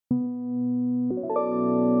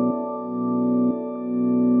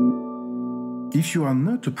If you are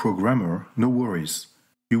not a programmer, no worries.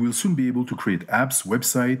 You will soon be able to create apps,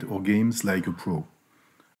 websites, or games like a pro.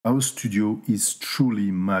 AOZ Studio is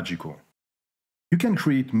truly magical. You can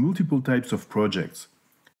create multiple types of projects.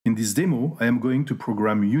 In this demo, I am going to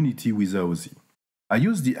program Unity with AOZ. I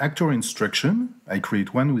use the actor instruction. I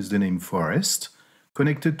create one with the name Forest,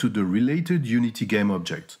 connected to the related Unity game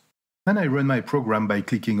object. And I run my program by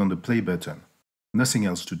clicking on the play button. Nothing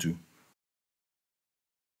else to do.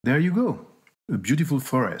 There you go, a beautiful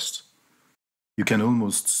forest. You can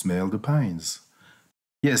almost smell the pines.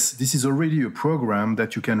 Yes, this is already a program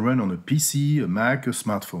that you can run on a PC, a Mac, or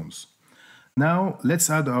smartphones. Now, let's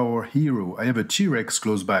add our hero. I have a T-Rex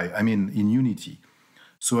close by, in Unity.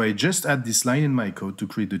 So I just add this line in my code to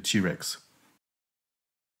create the T-Rex.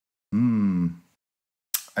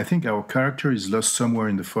 I think our character is lost somewhere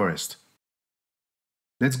in the forest.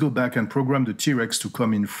 Let's go back and program the T-Rex to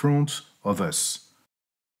come in front of us.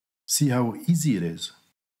 See how easy it is.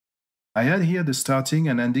 I add here the starting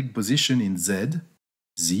and ending position in Z,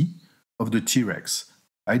 of the T-Rex.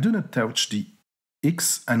 I do not touch the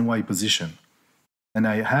X and Y position, and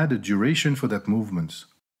I add a duration for that movement.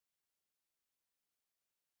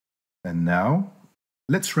 And now,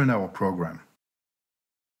 let's run our program.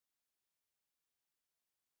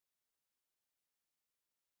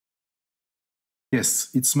 Yes,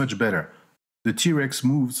 it's much better. The T-Rex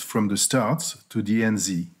moves from the start to the end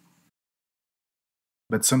Z.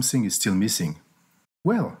 But something is still missing.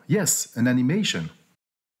 Well, yes, an animation.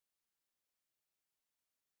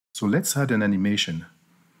 So let's add an animation.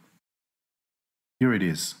 Here it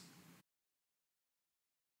is.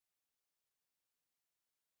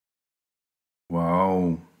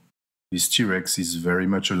 Wow, this T-Rex is very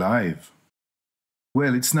much alive.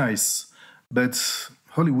 Well, it's nice, but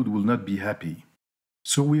Hollywood will not be happy.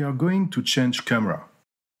 So we are going to change camera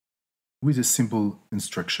with a simple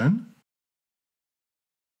instruction.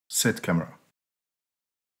 Set camera.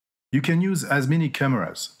 You can use as many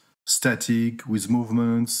cameras, static, with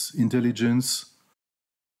movements, intelligence.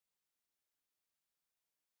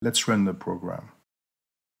 Let's run the program.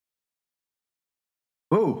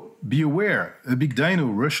 Oh, be aware, a big dino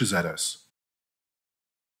rushes at us.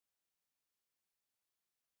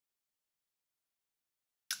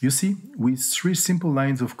 You see, with 3 simple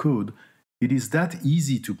lines of code, it is that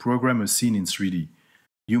easy to program a scene in 3D.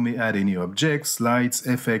 You may add any objects, lights,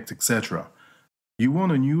 effects, etc. You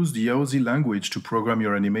want to use the AOZ language to program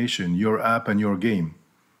your animation, your app, and your game.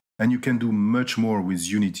 And you can do much more with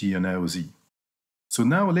Unity and AOZ. So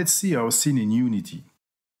now let's see our scene in Unity.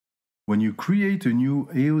 When you create a new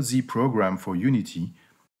AOZ program for Unity,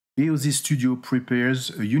 AOZ Studio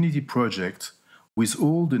prepares a Unity project with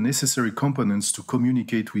all the necessary components to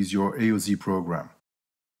communicate with your AOZ program.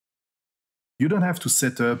 You don't have to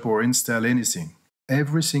set up or install anything.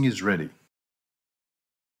 Everything is ready.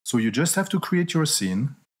 So you just have to create your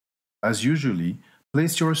scene, as usually,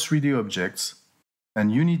 place your 3D objects, and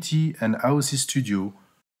Unity and AOZ Studio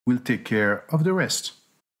will take care of the rest.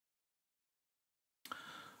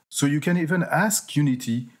 So you can even ask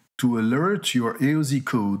Unity to alert your AOZ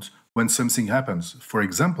code when something happens. For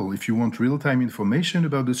example, if you want real-time information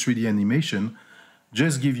about the 3D animation,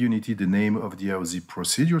 just give Unity the name of the AOZ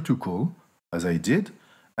procedure to call, as I did,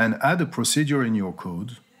 and add a procedure in your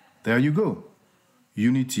code. There you go.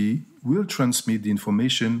 Unity will transmit the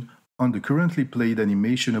information on the currently played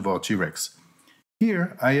animation of our T-Rex.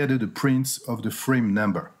 Here, I added a print of the frame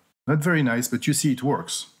number. Not very nice, but you see it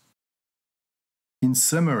works. In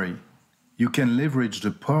summary, you can leverage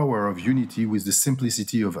the power of Unity with the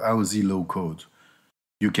simplicity of AOZ low code.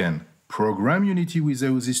 You can program Unity with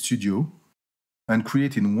AOZ Studio and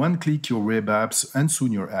create in one click your web apps and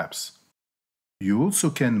soon your apps. You also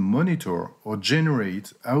can monitor or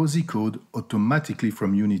generate AOZ code automatically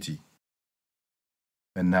from Unity.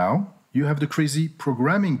 And now you have the crazy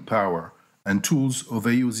programming power and tools of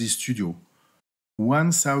AOZ Studio.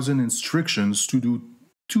 1,000 instructions to do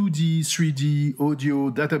 2D, 3D, audio,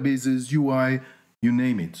 databases, UI, you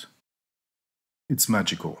name it. It's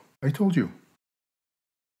magical. I told you.